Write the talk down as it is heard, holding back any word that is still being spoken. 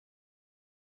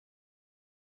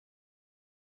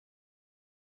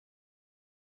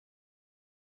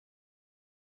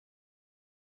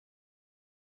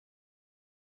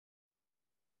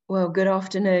Well, good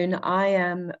afternoon. I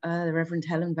am the Reverend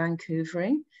Helen van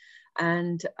Koevering,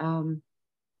 and I'm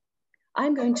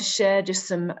going to share just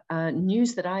some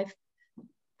news that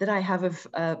I have of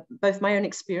both my own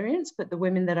experience, but the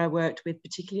women that I worked with,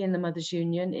 particularly in the Mothers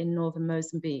Union in northern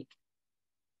Mozambique.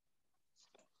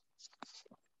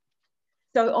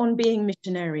 So on being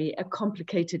missionary, a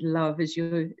complicated love, as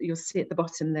you'll see at the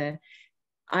bottom there.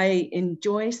 I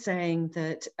enjoy saying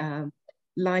that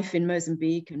life in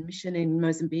Mozambique and mission in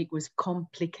Mozambique was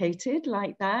complicated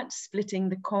like that, splitting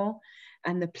the con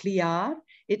and the pliar.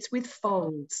 It's with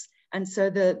folds. And so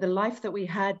the life that we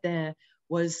had there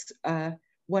was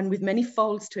one with many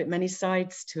folds to it, many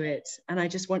sides to it. And I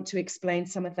just want to explain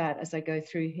some of that as I go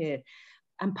through here.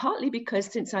 And partly because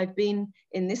since I've been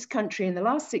in this country in the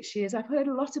last 6 years, I've heard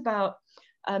a lot about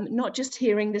not just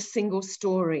hearing the single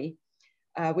story,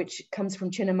 which comes from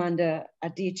Chimamanda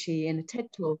Adichie in a TED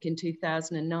Talk in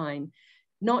 2009,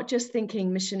 not just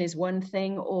thinking mission is one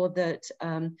thing or that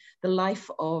the life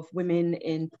of women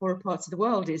in poorer parts of the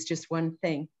world is just one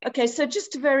thing. Okay, so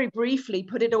just to very briefly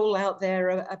put it all out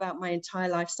there about my entire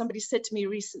life, somebody said to me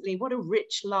recently, what a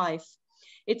rich life.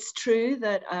 It's true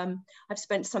that I've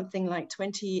spent something like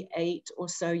 28 or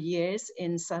so years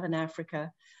in Southern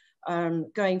Africa,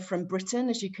 going from Britain,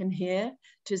 as you can hear,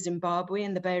 to Zimbabwe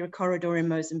and the Beira Corridor in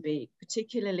Mozambique,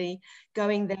 particularly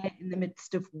going there in the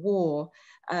midst of war.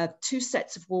 Two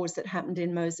sets of wars that happened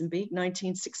in Mozambique.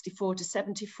 1964 to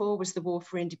 74 was the War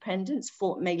for Independence,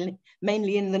 fought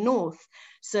mainly in the north.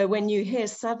 So when you hear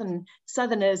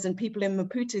Southerners and people in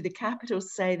Maputo, the capital,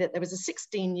 say that there was a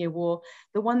 16-year war,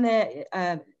 the one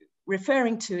they're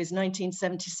referring to is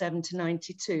 1977 to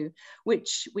 92,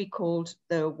 which we called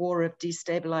the War of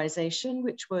Destabilization,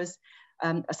 which was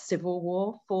a civil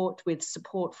war fought with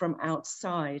support from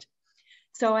outside.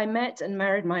 So I met and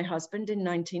married my husband in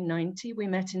 1990. We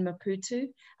met in Maputo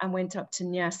and went up to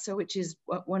Nyasa, which is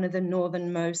one of the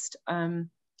northernmost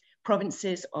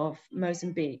provinces of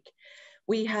Mozambique.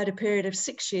 We had a period of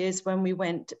 6 years when we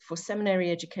went for seminary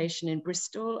education in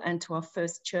Bristol and to our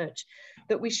first church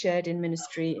that we shared in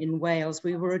ministry in Wales.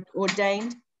 We were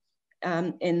ordained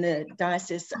in the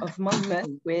Diocese of Monmouth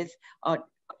with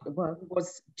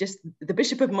was just the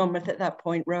Bishop of Monmouth at that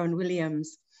point, Rowan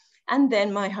Williams. And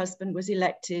then my husband was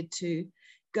elected to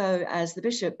go as the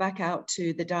bishop back out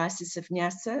to the Diocese of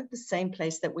Nyasa, the same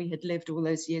place that we had lived all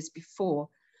those years before.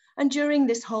 And during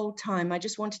this whole time, I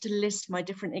just wanted to list my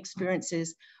different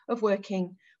experiences of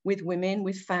working with women,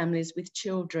 with families, with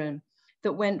children,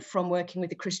 that went from working with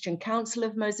the Christian Council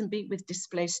of Mozambique with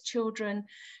displaced children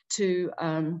to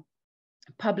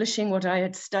publishing what I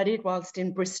had studied whilst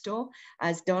in Bristol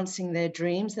as Dancing Their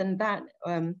Dreams. And that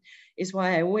is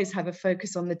why I always have a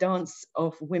focus on the dance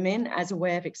of women as a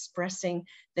way of expressing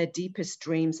their deepest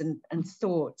dreams and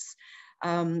thoughts.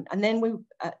 And then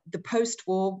the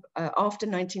post-war, after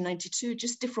 1992,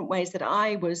 just different ways that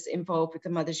I was involved with the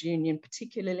Mothers Union,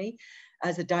 particularly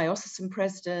as a diocesan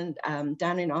president,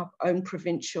 down in our own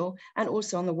provincial, and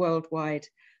also on the worldwide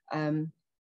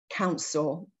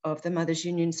council of the Mothers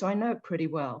Union. So I know it pretty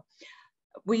well.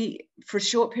 For a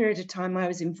short period of time, I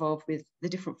was involved with the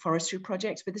different forestry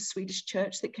projects with the Swedish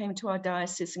church that came to our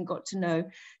diocese and got to know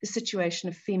the situation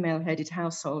of female-headed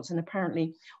households. And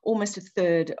apparently almost a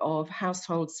third of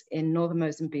households in northern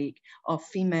Mozambique are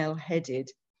female-headed,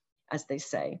 as they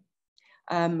say.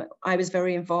 I was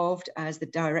very involved as the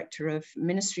director of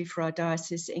ministry for our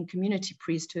diocese in community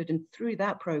priesthood. And through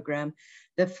that program,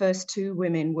 the first 2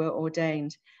 women were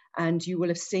ordained. And you will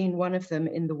have seen one of them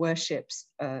in the worships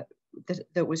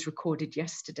that was recorded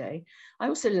yesterday. I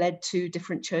also led 2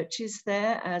 different churches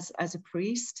there as a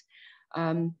priest.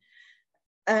 And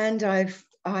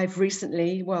I've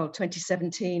recently,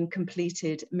 2017,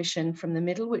 completed Mission from the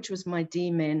Middle, which was my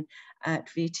DMin at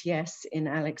VTS in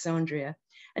Alexandria.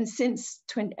 And since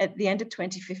at the end of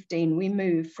 2015, we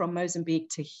moved from Mozambique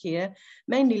to here,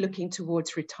 mainly looking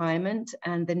towards retirement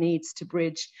and the needs to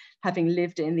bridge, having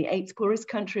lived in the 8th poorest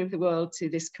country of the world, to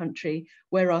this country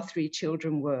where our 3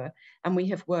 children were. And we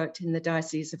have worked in the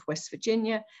Diocese of West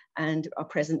Virginia and are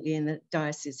presently in the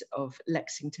Diocese of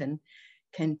Lexington,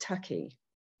 Kentucky.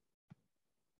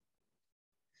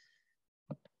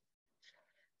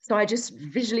 So I just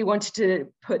visually wanted to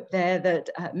put there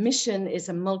that mission is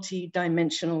a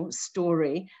multi-dimensional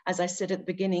story. As I said at the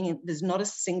beginning, there's not a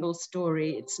single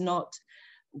story. It's not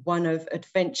one of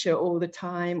adventure all the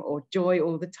time, or joy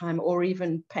all the time, or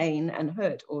even pain and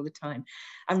hurt all the time.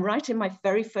 And right in my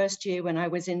very first year when I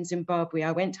was in Zimbabwe,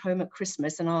 I went home at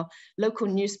Christmas and our local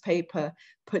newspaper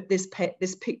put this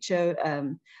picture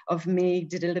of me,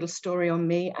 did a little story on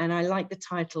me, and I like the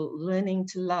title, Learning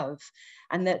to Love.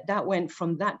 And that went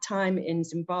from that time in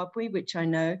Zimbabwe, which I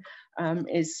know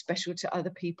is special to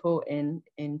other people in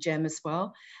GEM as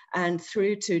well, and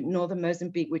through to northern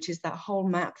Mozambique, which is that whole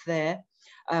map there.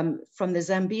 From the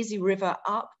Zambezi River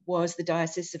up was the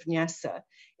Diocese of Nyasa.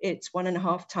 It's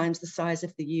 1.5 times the size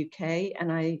of the UK,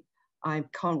 and I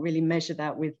can't really measure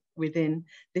that within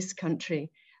this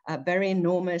country. Very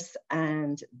enormous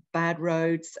and bad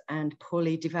roads and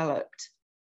poorly developed.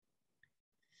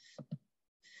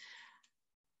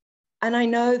 And I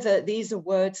know that these are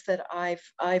words that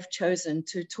I've chosen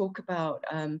to talk about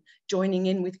joining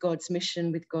in with God's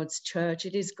mission, with God's church.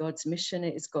 It is God's mission,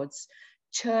 it is God's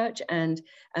church, and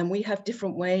we have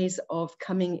different ways of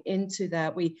coming into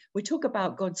that. We talk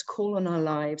about God's call on our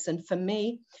lives, and for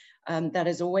me, that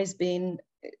has always been,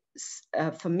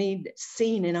 for me,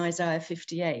 seen in Isaiah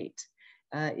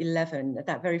 58:11,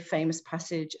 that very famous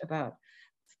passage about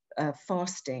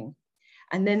fasting.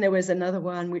 And then there was another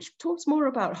one which talks more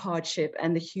about hardship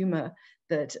and the humor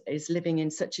that is living in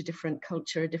such a different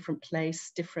culture, a different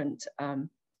place, different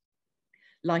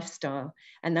lifestyle.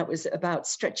 And that was about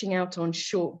stretching out on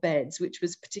short beds, which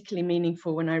was particularly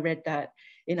meaningful when I read that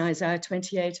in Isaiah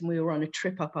 28, and we were on a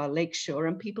trip up our lakeshore,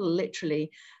 and people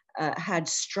literally had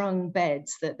strung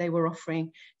beds that they were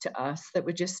offering to us that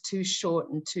were just too short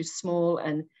and too small.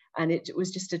 And it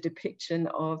was just a depiction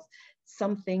of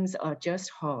some things are just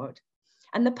hard.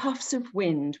 And the puffs of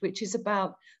wind, which is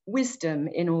about wisdom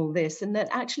in all this, and that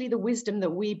actually the wisdom that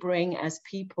we bring as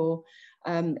people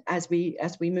as we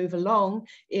move along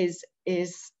is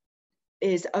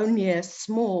only a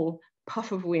small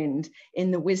puff of wind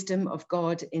in the wisdom of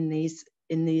God in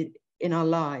our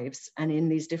lives and in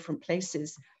these different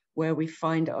places where we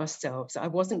find ourselves. I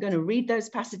wasn't going to read those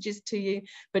passages to you,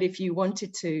 but if you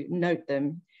wanted to note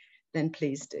them, then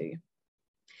please do.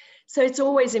 So it's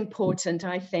always important,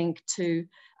 I think, to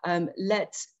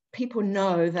let people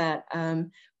know that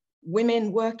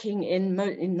women working in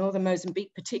northern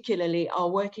Mozambique particularly are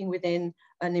working within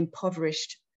an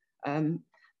impoverished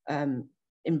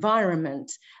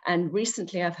environment. And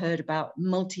recently I've heard about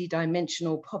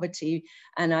multi-dimensional poverty,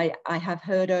 and I have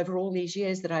heard over all these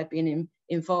years that I've been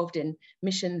involved in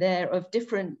mission there of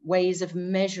different ways of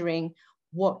measuring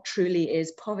what truly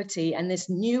is poverty. And this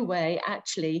new way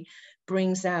actually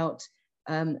brings out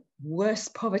worse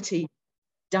poverty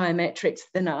diametrics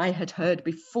than I had heard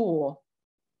before.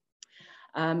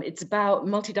 It's about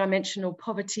multidimensional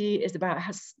poverty, is about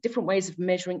has different ways of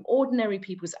measuring ordinary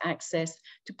people's access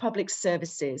to public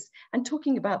services and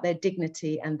talking about their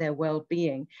dignity and their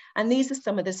well-being. And these are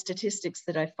some of the statistics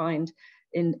that I find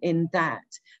in that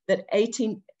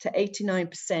 18 to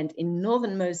 89% in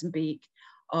northern Mozambique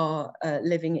are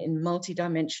living in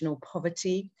multidimensional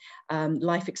poverty.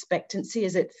 Life expectancy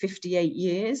is at 58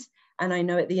 years. And I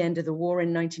know at the end of the war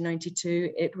in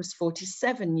 1992, it was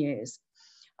 47 years.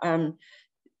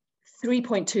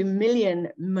 3.2 million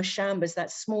mashambas,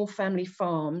 that's small family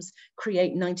farms,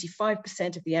 create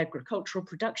 95% of the agricultural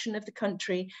production of the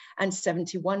country and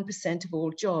 71% of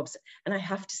all jobs. And I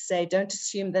have to say, don't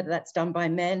assume that that's done by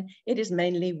men. It is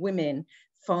mainly women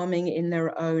farming in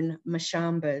their own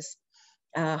mashambas.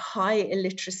 High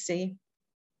illiteracy.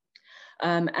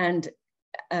 And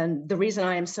the reason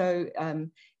I am so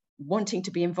wanting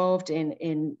to be involved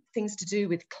in things to do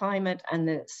with climate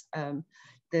and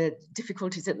the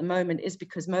difficulties at the moment is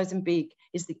because Mozambique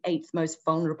is the 8th most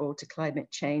vulnerable to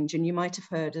climate change. And you might have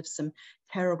heard of some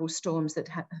terrible storms that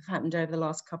have happened over the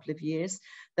last couple of years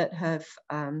that have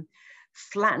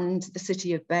flattened the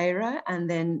city of Beira and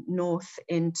then north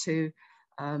into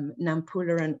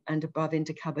Nampula and above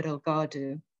into Cabo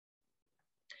Delgado.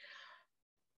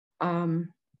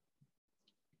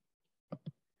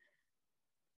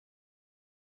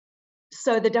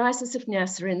 So the Diocese of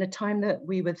Nyasa, in the time that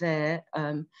we were there,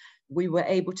 we were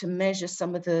able to measure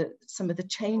some of the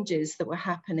changes that were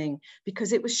happening,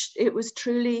 because it was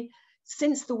truly,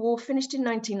 since the war finished in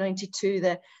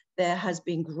 1992, there has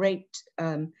been great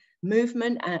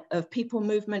movement of people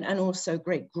movement and also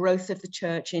great growth of the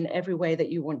church in every way that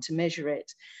you want to measure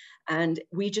it. And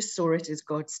we just saw it as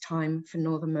God's time for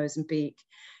northern Mozambique.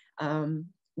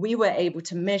 We were able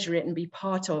to measure it and be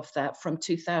part of that from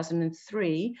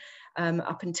 2003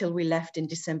 up until we left in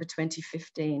December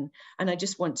 2015. And I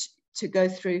just want to go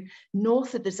through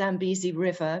north of the Zambezi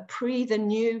River, pre the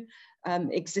new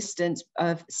existence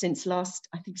of since last,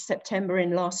 I think, September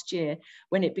in last year,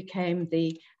 when it became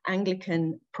the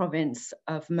Anglican province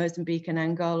of Mozambique and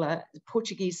Angola,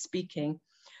 Portuguese speaking.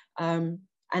 And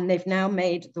they've now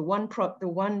made the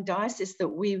one diocese that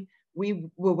we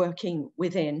were working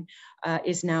within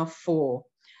is now 4.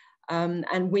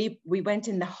 And we went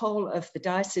in the whole of the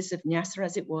Diocese of Nyasa,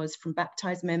 as it was, from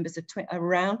baptized members of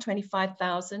around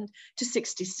 25,000 to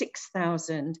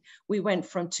 66,000. We went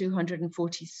from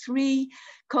 243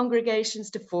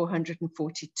 congregations to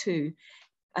 442.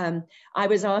 I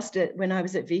was asked when I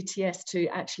was at VTS to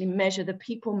actually measure the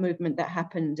people movement that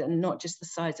happened and not just the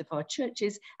size of our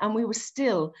churches. And we were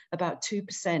still about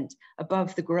 2%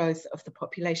 above the growth of the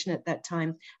population at that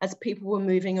time, as people were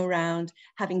moving around,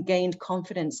 having gained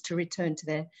confidence to return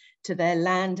to their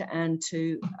land and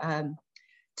to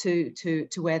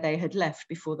where they had left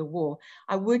before the war.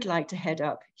 I would like to head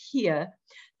up here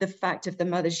the fact of the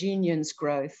Mothers' Union's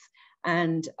growth.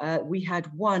 And we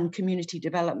had one community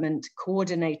development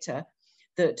coordinator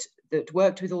that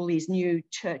worked with all these new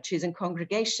churches and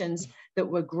congregations that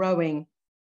were growing.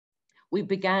 We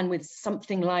began with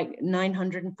something like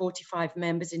 945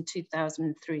 members in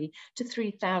 2003 to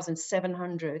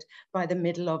 3,700 by the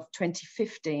middle of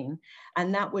 2015.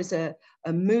 And that was a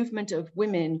movement of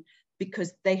women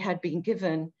because they had been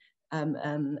given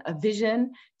a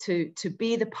vision to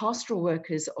be the pastoral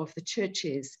workers of the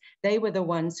churches. They were the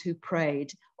ones who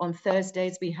prayed. On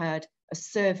Thursdays, we had a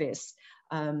service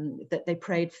that they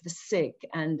prayed for the sick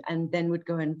and then would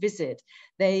go and visit.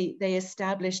 They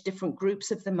established different groups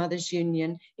of the Mothers'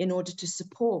 Union in order to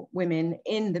support women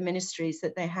in the ministries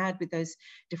that they had with those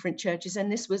different churches. And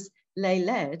this was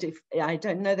lay-led. I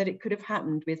don't know that it could have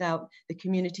happened without the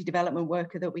community development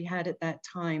worker that we had at that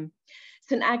time.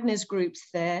 St. Agnes groups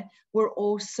there were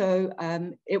also,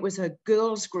 it was a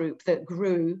girls group that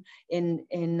grew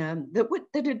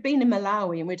that had been in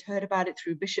Malawi, and we'd heard about it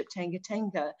through Bishop Tenga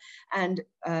Tenga. And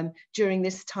during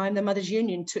this time, the Mothers'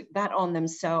 Union took that on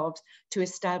themselves to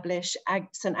establish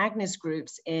St. Agnes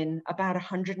groups in about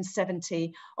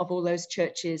 170 of all those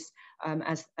churches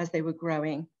as they were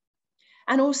growing.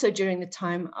 And also during the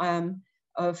time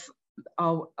of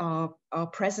our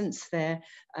presence there,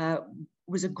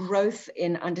 was a growth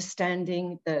in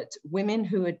understanding that women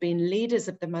who had been leaders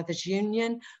of the Mothers'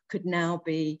 Union could now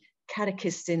be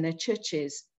catechists in their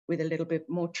churches with a little bit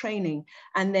more training.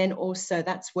 And then also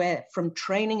that's where, from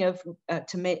training of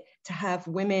to have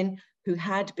women who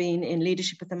had been in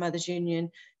leadership of the Mothers' Union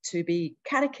to be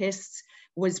catechists,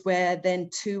 was where then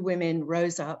 2 women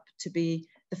rose up to be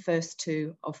the first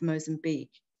 2 of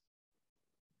Mozambique.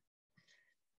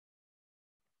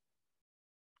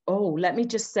 Oh, let me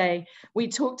just say, we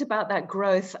talked about that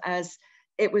growth as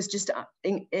it was just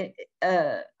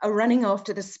a running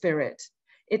after the Spirit.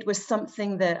 It was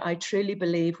something that I truly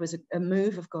believe was a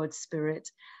move of God's Spirit.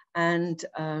 And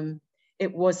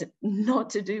it was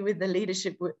not to do with the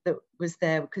leadership that was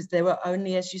there, because there were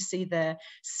only, as you see there,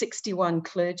 61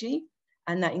 clergy,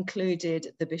 and that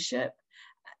included the bishop.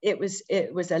 It was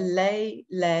a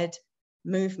lay-led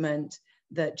movement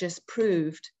that just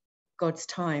proved God's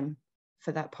time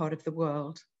for that part of the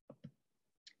world.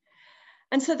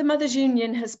 And so the Mothers'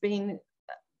 Union has been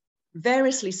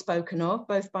variously spoken of,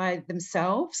 both by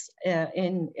themselves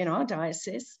in our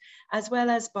diocese, as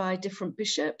well as by different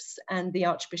bishops and the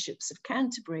archbishops of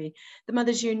Canterbury. The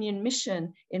Mothers' Union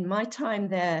mission, in my time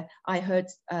there, I heard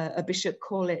a bishop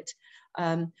call it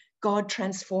God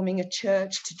transforming a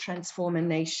church to transform a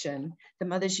nation. The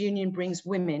Mothers' Union brings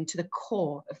women to the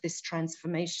core of this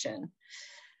transformation.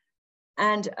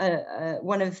 And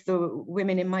one of the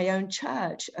women in my own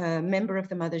church, a member of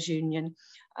the Mothers' Union,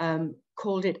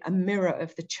 called it a mirror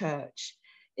of the church.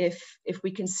 If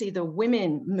we can see the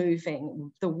women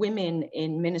moving, the women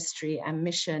in ministry and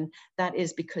mission, that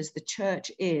is because the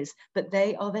church is, but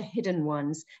they are the hidden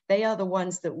ones. They are the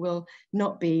ones that will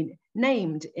not be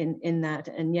named in that,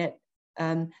 and yet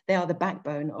they are the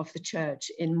backbone of the church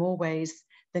in more ways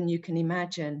than you can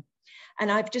imagine.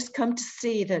 And I've just come to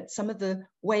see that some of the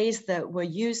ways that were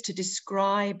used to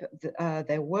describe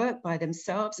their work by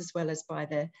themselves, as well as by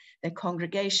their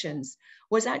congregations,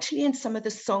 was actually in some of the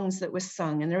songs that were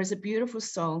sung. And there is a beautiful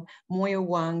song, Moyo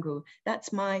Wangu,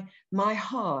 that's my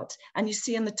heart. And you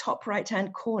see in the top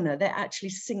right-hand corner, they're actually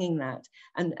singing that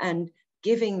and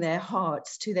giving their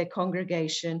hearts to their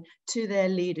congregation, to their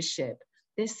leadership.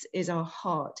 This is our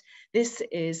heart. This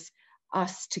is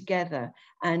us together.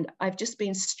 And I've just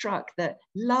been struck that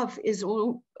love is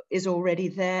all is already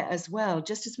there as well.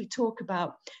 Just as we talk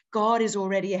about God is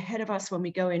already ahead of us when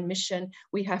we go in mission,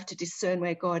 we have to discern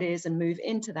where God is and move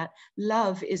into that.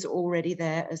 Love is already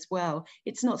there as well.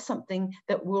 It's not something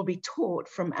that will be taught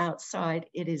from outside.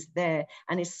 It is there,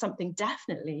 and is something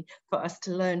definitely for us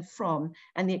to learn from,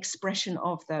 and the expression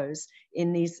of those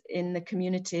in the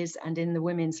communities and in the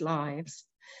women's lives.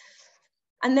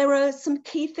 And there are some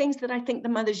key things that I think the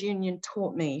Mothers' Union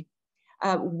taught me.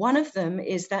 One of them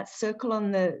is that circle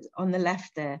on the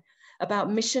left there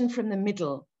about mission from the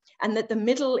middle, and that the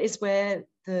middle is where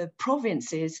the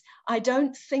province is. I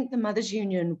don't think the Mothers'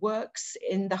 Union works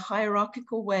in the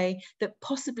hierarchical way that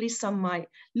possibly some might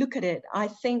look at it. I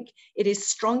think it is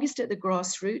strongest at the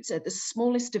grassroots, at the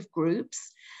smallest of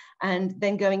groups, and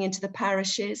then going into the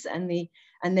parishes and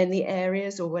then the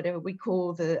areas, or whatever we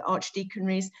call the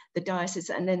archdeaconries, the diocese,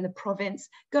 and then the province,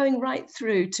 going right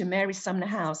through to Mary Sumner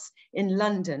House in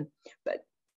London.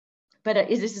 But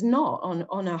it is not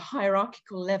on a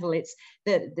hierarchical level. It's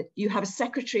that you have a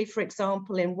secretary, for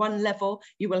example, in one level,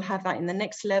 you will have that in the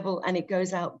next level, and it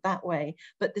goes out that way.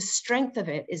 But the strength of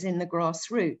it is in the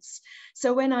grassroots.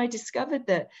 So when I discovered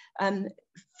that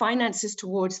finances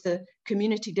towards the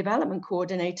community development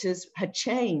coordinators had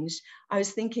changed, I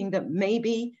was thinking that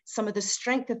maybe some of the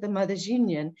strength of the Mothers'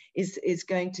 Union is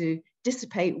going to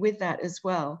dissipate with that as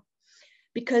well.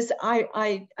 Because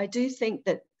I do think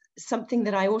that something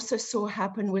that I also saw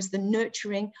happen was the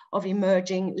nurturing of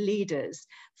emerging leaders,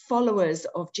 followers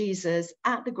of Jesus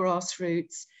at the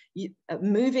grassroots,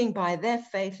 moving by their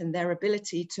faith and their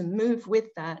ability to move with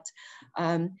that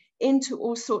into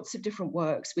all sorts of different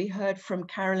works. We heard from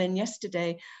Carolyn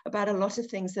yesterday about a lot of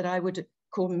things that I would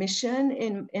call mission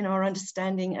in our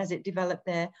understanding as it developed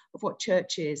there of what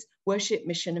church is: worship,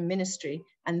 mission, and ministry.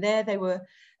 And there they were,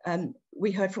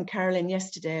 we heard from Carolyn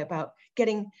yesterday about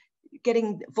getting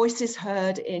voices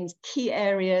heard in key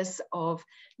areas of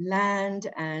land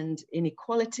and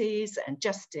inequalities and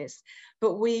justice.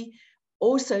 But we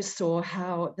also saw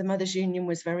how the Mothers' Union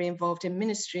was very involved in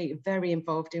ministry, very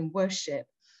involved in worship.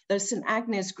 Those St.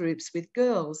 Agnes groups with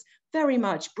girls, very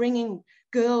much bringing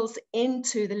girls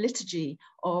into the liturgy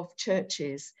of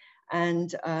churches.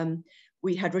 And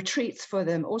we had retreats for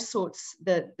them, all sorts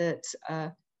that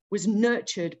was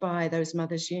nurtured by those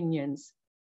Mothers' Unions.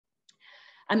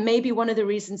 And maybe one of the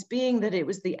reasons being that it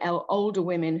was the older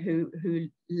women who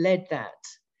led that.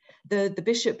 The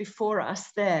bishop before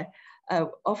us there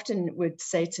often would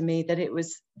say to me that it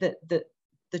was that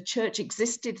the church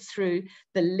existed through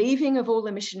the leaving of all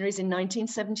the missionaries in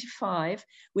 1975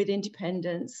 with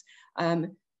independence,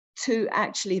 to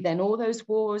actually then all those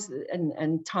wars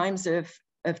and times of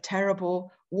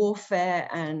terrible warfare,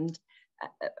 and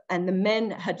the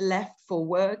men had left for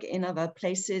work in other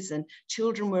places, and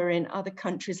children were in other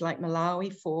countries like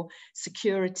Malawi for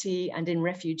security and in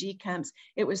refugee camps.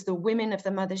 It was the women of the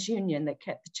Mothers' Union that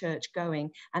kept the church going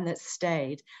and that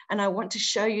stayed. And I want to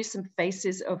show you some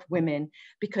faces of women,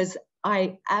 because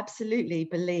I absolutely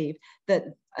believe that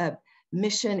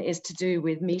mission is to do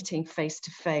with meeting face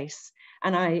to face.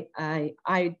 And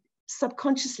I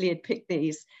subconsciously had picked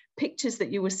these pictures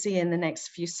that you will see in the next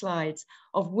few slides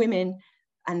of women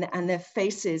and their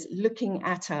faces looking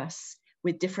at us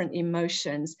with different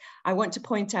emotions. I want to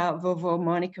point out Vovó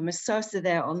Monica Masosa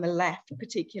there on the left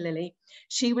particularly.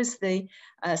 She was the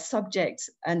subject,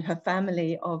 and her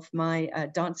family, of my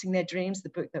Dancing Their Dreams, the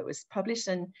book that was published,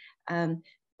 and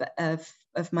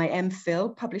of my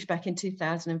MPhil, published back in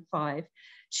 2005.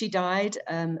 She died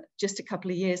just a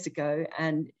couple of years ago,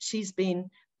 and she's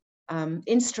been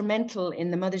instrumental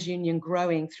in the Mothers' Union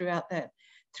growing throughout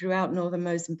northern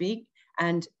Mozambique,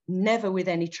 and never with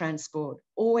any transport,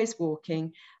 always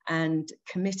walking and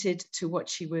committed to what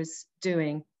she was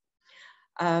doing.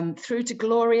 Through to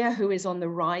Gloria, who is on the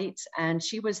right, and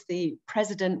she was the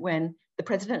president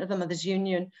of the Mothers'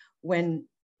 Union when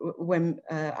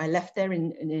I left there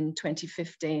in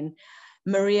 2015.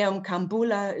 Maria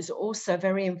Mkambula is also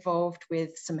very involved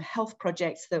with some health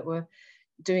projects that were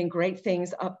doing great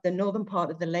things up the northern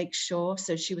part of the lake shore.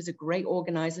 So she was a great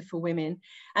organizer for women.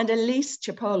 And Elise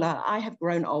Chapola, I have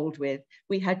grown old with.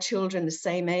 We had children the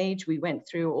same age. We went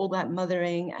through all that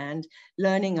mothering and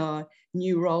learning our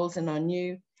new roles and our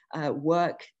new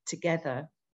work together.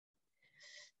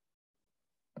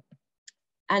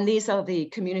 And these are the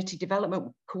community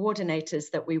development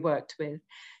coordinators that we worked with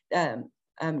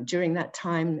during that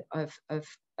time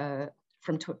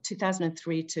from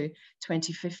 2003 to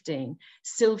 2015.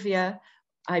 Sylvia,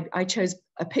 I chose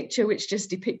a picture which just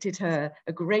depicted her,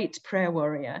 a great prayer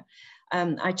warrior.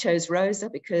 I chose Rosa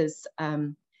because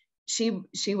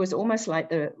she was almost like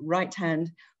the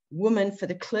right-hand woman for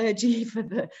the clergy, for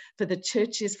the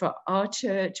churches, for our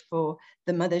church, for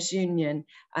the Mothers Union.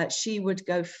 She would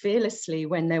go fearlessly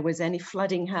when there was any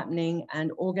flooding happening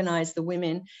and organize the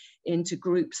women into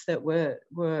groups that were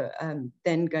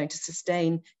then going to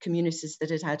sustain communities that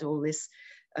had had all this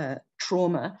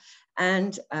trauma.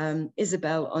 And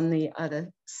Isabel on the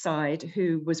other side,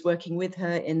 who was working with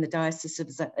her in the diocese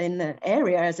of, in the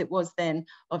area as it was then,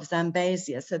 of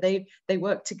Zambezia. So they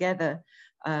worked together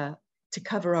to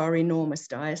cover our enormous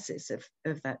diocese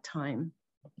of that time.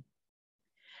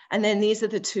 And then these are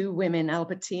the two women,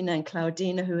 Albertina and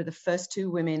Claudina, who are the first two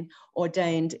women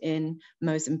ordained in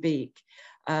Mozambique,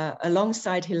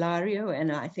 alongside Hilario,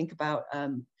 and I think about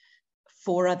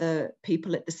 4 other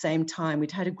people at the same time.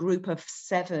 We'd had a group of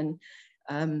 7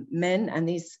 men and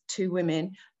these 2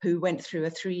 women who went through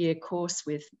a 3-year course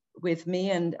with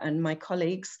me and my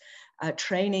colleagues,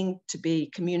 training to be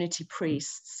community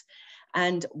priests.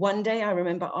 And one day I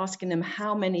remember asking them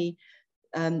how many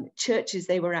churches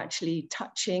they were actually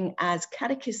touching as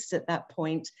catechists at that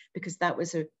point, because that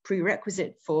was a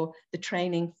prerequisite for the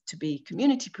training to be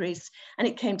community priests. And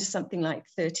it came to something like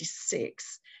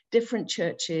 36 different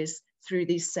churches through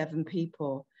these 7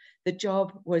 people. The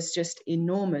job was just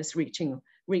enormous,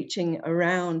 reaching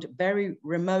around very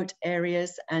remote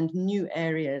areas and new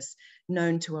areas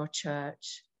known to our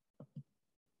church.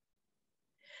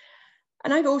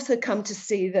 And I've also come to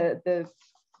see the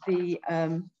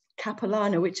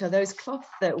capellana, which are those cloths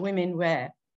that women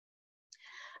wear,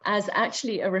 as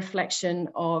actually a reflection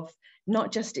of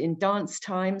not just in dance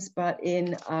times, but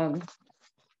in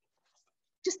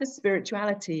just the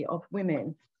spirituality of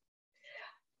women.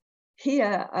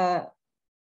 Here,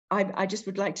 I just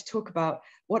would like to talk about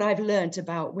what I've learned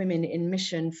about women in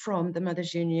mission from the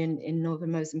Mothers Union in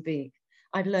northern Mozambique.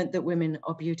 I've learned that women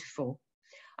are beautiful.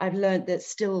 I've learned that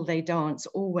still they dance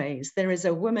always. There is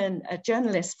a woman, a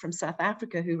journalist from South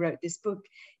Africa, who wrote this book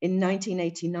in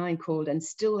 1989 called "And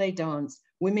Still They Dance: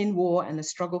 Women, War and the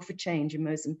Struggle for Change in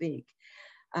Mozambique."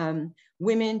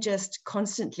 Women just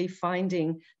constantly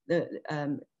finding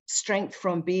the strength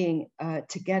from being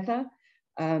together.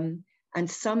 And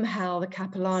somehow the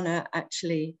capellana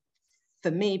actually,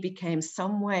 for me, became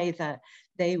some way that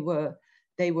they were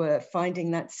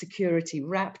finding that security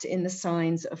wrapped in the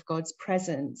signs of God's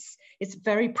presence. It's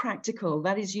very practical.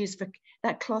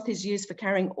 That cloth is used for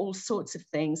carrying all sorts of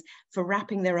things, for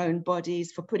wrapping their own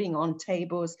bodies, for putting on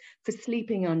tables, for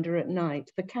sleeping under at night,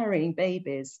 for carrying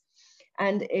babies.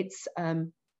 And it's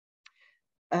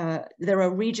there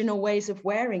are regional ways of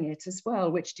wearing it as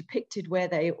well, which depicted where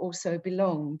they also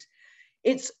belonged.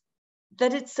 It's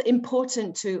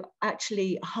important to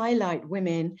actually highlight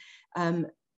women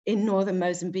in northern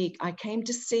Mozambique. I came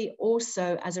to see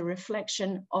also as a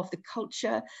reflection of the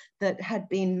culture that had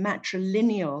been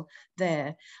matrilineal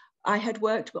there. I had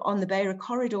worked on the Beira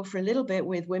corridor for a little bit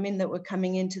with women that were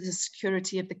coming into the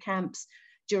security of the camps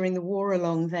during the war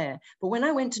along there. But when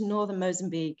I went to northern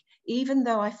Mozambique, even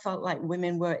though I felt like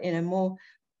women were in a more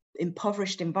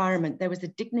impoverished environment, there was a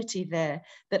dignity there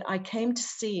that I came to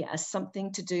see as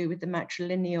something to do with the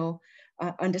matrilineal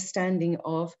understanding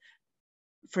of,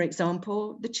 for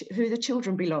example, who the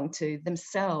children belong to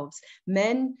themselves.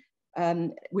 Men,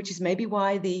 which is maybe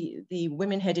why the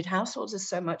women-headed households are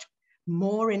so much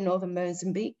more in northern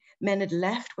Mozambique. Men had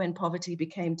left when poverty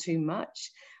became too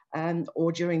much,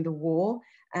 or during the war,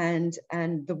 and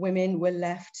the women were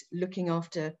left looking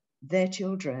after their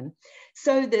children.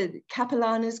 So the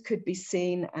capellanas could be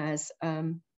seen as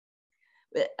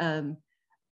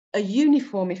a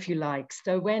uniform, if you like.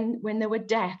 So when there were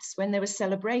deaths, when there were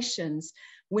celebrations,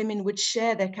 women would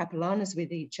share their capellanas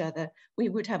with each other. We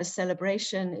would have a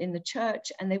celebration in the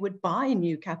church and they would buy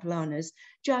new capellanas,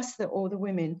 just that all the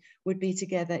women would be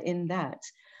together in that.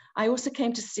 I also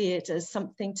came to see it as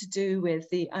something to do with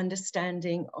the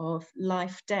understanding of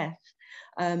life, death,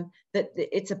 that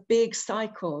it's a big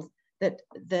cycle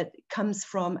that comes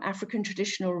from African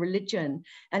traditional religion.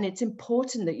 And it's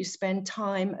important that you spend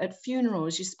time at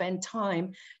funerals, you spend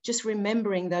time just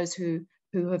remembering those who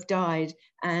have died,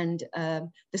 and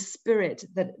the spirit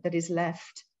that is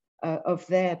left of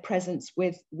their presence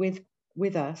with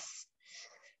us.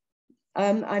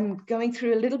 I'm going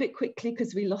through a little bit quickly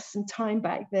because we lost some time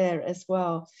back there as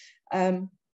well.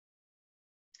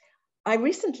 I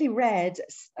recently read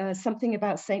something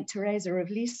about Saint Teresa of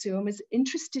Lisieux and was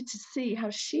interested to see how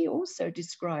she also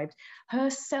described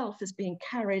herself as being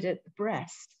carried at the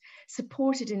breast,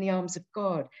 supported in the arms of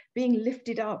God, being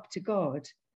lifted up to God.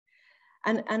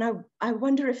 And I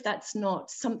wonder if that's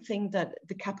not something that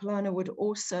the capellana would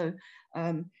also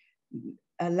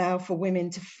allow for women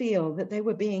to feel, that they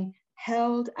were being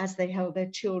held as they held their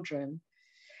children.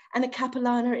 And a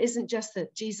capellana isn't just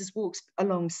that Jesus walks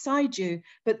alongside you,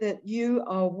 but that you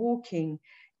are walking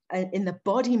in the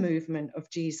body movement of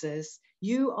Jesus.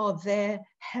 You are there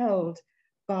held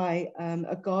by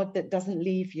a God that doesn't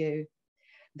leave you,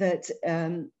 that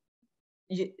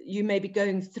you may be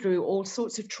going through all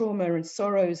sorts of trauma and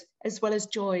sorrows, as well as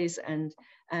joys and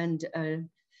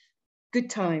good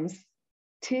times,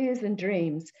 tears and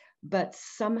dreams, but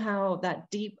somehow that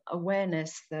deep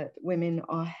awareness that women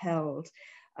are held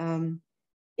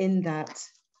in that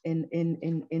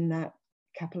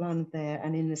capellan there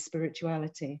and in the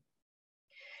spirituality.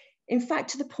 In fact,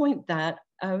 to the point that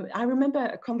I remember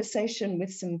a conversation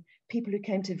with some people who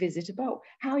came to visit about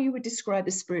how you would describe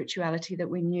the spirituality that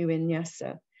we knew in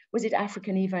Nyasa. Was it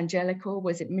African evangelical?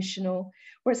 Was it missional?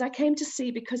 Whereas I came to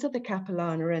see, because of the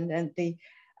capellana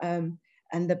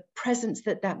and the presence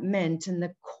that that meant and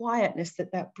the quietness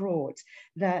that that brought,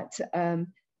 that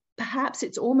perhaps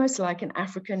it's almost like an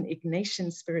African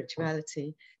Ignatian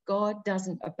spirituality. God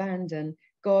doesn't abandon.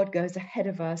 God goes ahead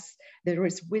of us. There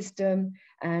is wisdom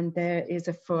and there is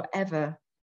a forever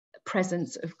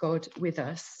presence of God with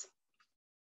us.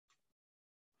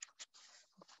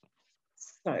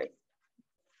 So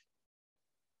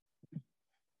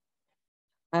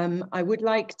I would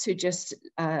like to just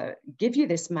give you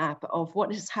this map of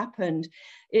what has happened.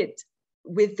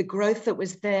 With the growth that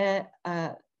was there,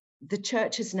 the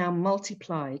church has now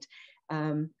multiplied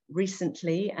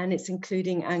recently, and it's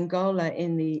including Angola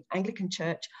in the Anglican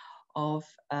Church of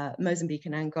Mozambique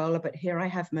and Angola, but here I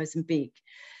have Mozambique.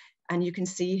 And you can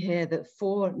see here that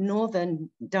 4 northern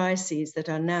dioceses that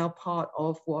are now part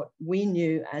of what we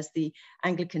knew as the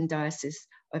Anglican Diocese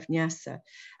of Nyasa.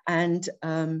 And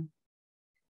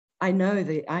I know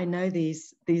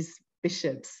these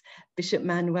bishops. Bishop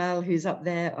Manuel, who's up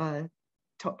there,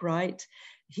 top right,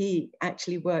 he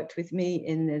actually worked with me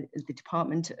in the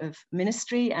Department of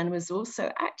Ministry and was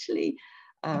also actually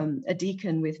a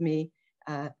deacon with me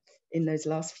in those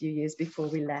last few years before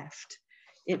we left.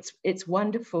 It's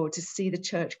wonderful to see the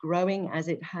church growing as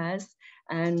it has,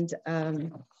 and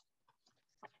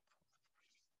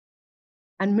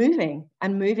moving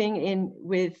in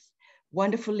with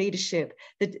wonderful leadership.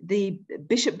 The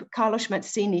Bishop Carlos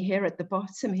Mazzini here at the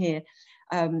bottom here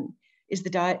is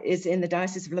in the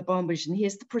Diocese of Lubombosch, and he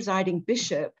is the presiding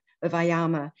bishop of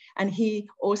Ayama, and he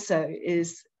also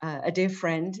is a dear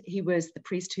friend. He was the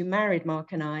priest who married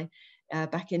Mark and I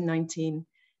back in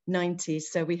 1990,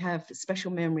 so we have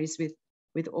special memories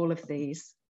with all of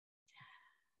these.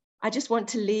 I just want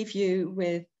to leave you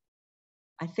with,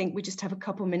 I think we just have a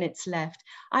couple minutes left.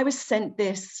 I was sent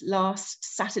this last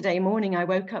Saturday morning. I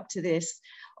woke up to this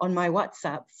on my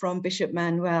WhatsApp from Bishop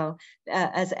Manuel,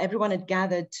 as everyone had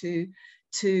gathered to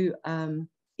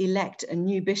elect a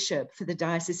new bishop for the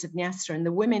Diocese of Nyasa, and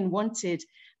the women wanted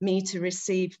me to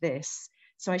receive this.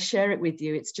 So I share it with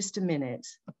you. It's just a minute.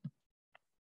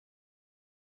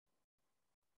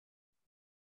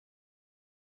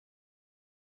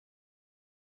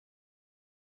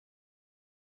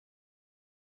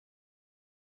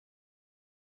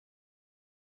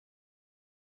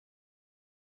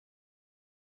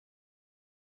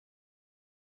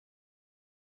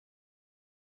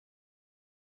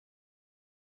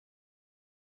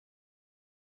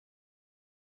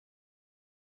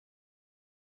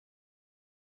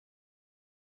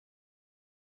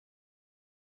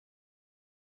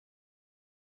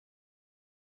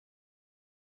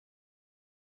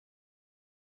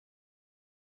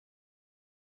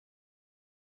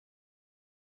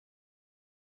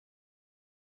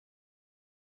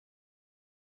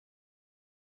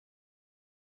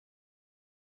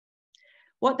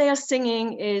 What they are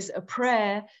singing is a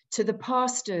prayer to the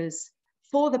pastors,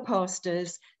 for the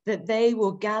pastors, that they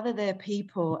will gather their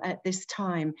people at this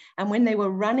time. And when they were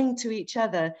running to each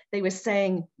other, they were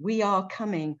saying, "We are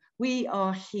coming, we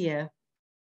are here."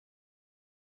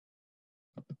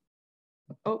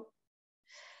 Oh.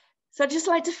 So I'd just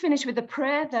like to finish with a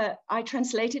prayer that I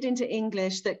translated into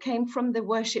English that came from the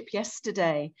worship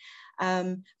yesterday.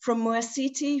 From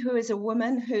Muasiti, who is a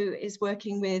woman who is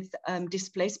working with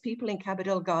displaced people in Cabo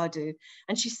Delgado.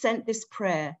 And she sent this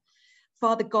prayer.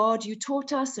 Father God, you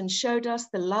taught us and showed us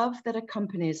the love that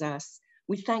accompanies us.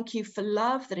 We thank you for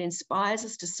love that inspires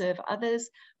us to serve others,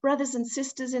 brothers and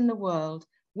sisters in the world,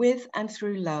 with and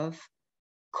through love.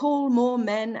 Call more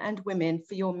men and women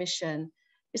for your mission,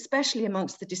 especially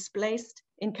amongst the displaced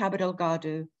in Cabo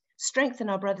Delgado. Strengthen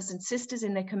our brothers and sisters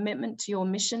in their commitment to your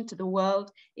mission to the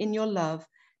world in your love.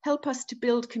 Help us to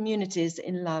build communities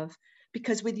in love,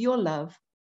 because with your love,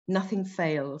 nothing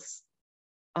fails.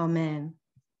 Amen.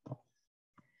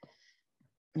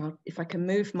 Now, if I can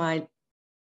move my,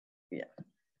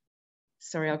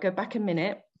 sorry, I'll go back a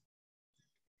minute.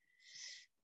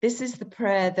 This is the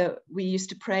prayer that we used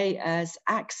to pray as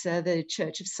AXA, the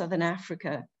Church of Southern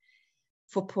Africa,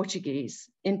 for Portuguese,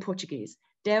 in Portuguese.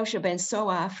 Deus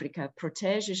abençoa África,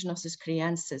 protege as nossas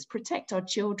crianças, protect our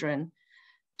children,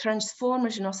 transforma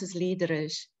as nossas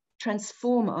líderes,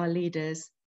 transform our leaders,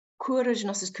 cura as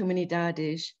nossas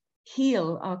comunidades,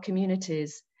 heal our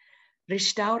communities,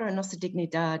 restaura a nossa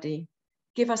dignidade,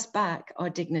 give us back our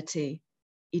dignity,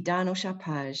 e dá-nos a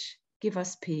paz, give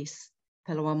us peace,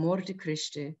 pelo amor de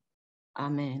Cristo.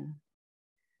 Amen.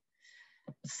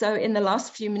 So in the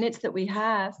last few minutes that we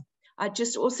have, I'd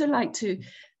just also like to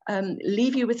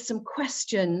leave you with some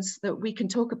questions that we can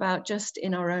talk about just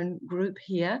in our own group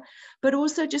here, but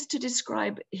also just to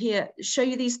describe here, show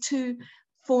you these two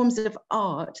forms of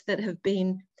art that have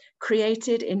been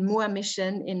created in Mua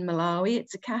Mission in Malawi.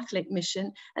 It's a Catholic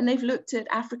mission, and they've looked at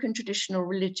African traditional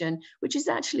religion, which is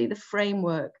actually the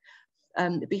framework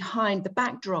behind the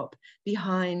backdrop,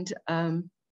 behind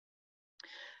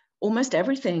almost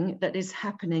everything that is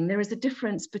happening. There is a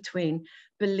difference between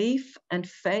belief and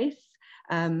faith,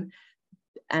 and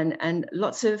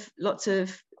lots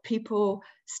of people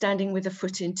standing with a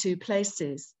foot in two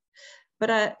places.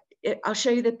 But I'll show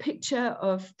you the picture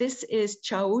of, this is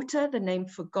Chauta, the name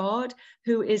for God,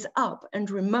 who is up and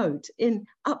remote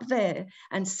up there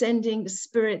and sending the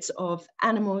spirits of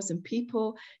animals and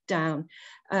people down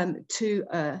to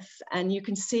earth. And you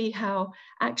can see how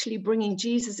actually bringing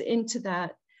Jesus into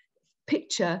that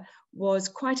picture was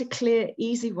quite a clear,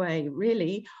 easy way,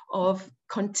 really, of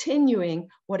continuing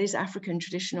what is African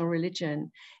traditional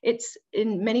religion. It's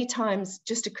in many times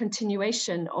just a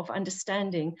continuation of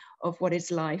understanding of what is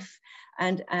life,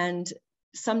 and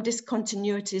some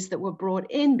discontinuities that were brought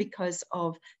in because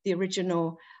of the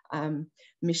original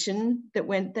mission that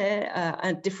went there,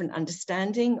 a different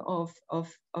understanding of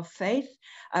faith.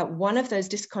 One of those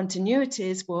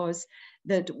discontinuities was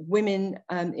that women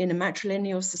in a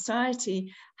matrilineal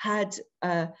society had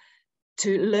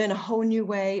to learn a whole new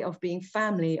way of being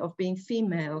family, of being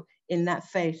female in that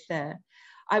faith there.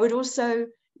 I would also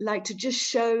like to just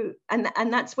show, and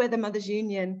that's where the Mothers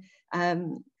Union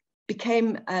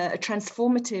became a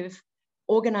transformative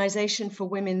organization for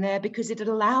women there, because it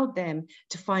allowed them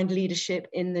to find leadership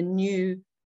in the new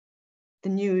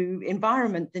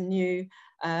environment, the new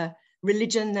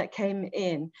religion that came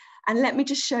in. And let me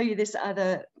just show you this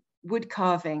other wood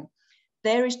carving.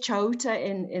 There is Chauta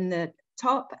in the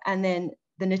top, and then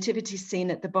the nativity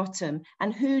scene at the bottom,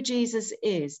 and who Jesus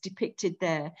is depicted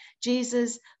there.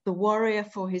 Jesus, the warrior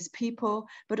for his people,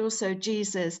 but also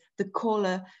Jesus, the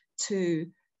caller to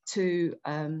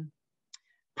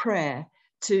prayer,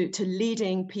 to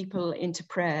leading people into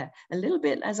prayer, a little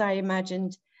bit as I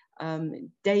imagined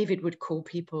David would call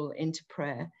people into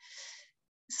prayer.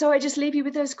 So I just leave you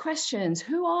with those questions.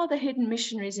 Who are the hidden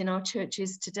missionaries in our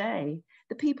churches today?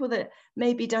 The people that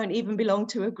maybe don't even belong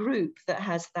to a group that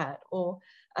has that, or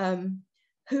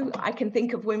who, I can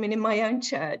think of women in my own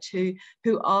church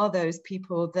who are those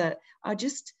people that are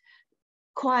just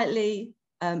quietly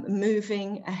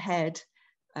moving ahead,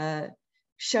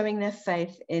 showing their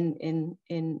faith in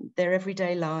their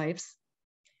everyday lives.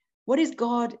 What is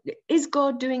God? Is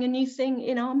God doing a new thing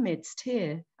in our midst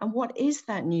here? And what is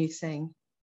that new thing?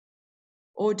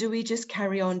 Or do we just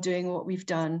carry on doing what we've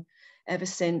done ever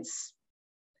since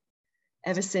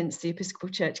the Episcopal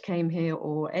Church came here,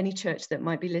 or any church that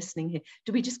might be listening here?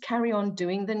 Do we just carry on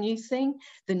doing the new thing,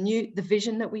 the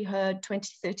vision that we heard 20,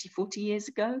 30, 40 years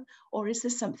ago? Or is there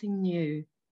something new?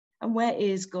 And where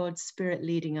is God's Spirit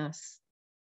leading us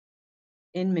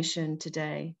in mission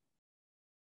today?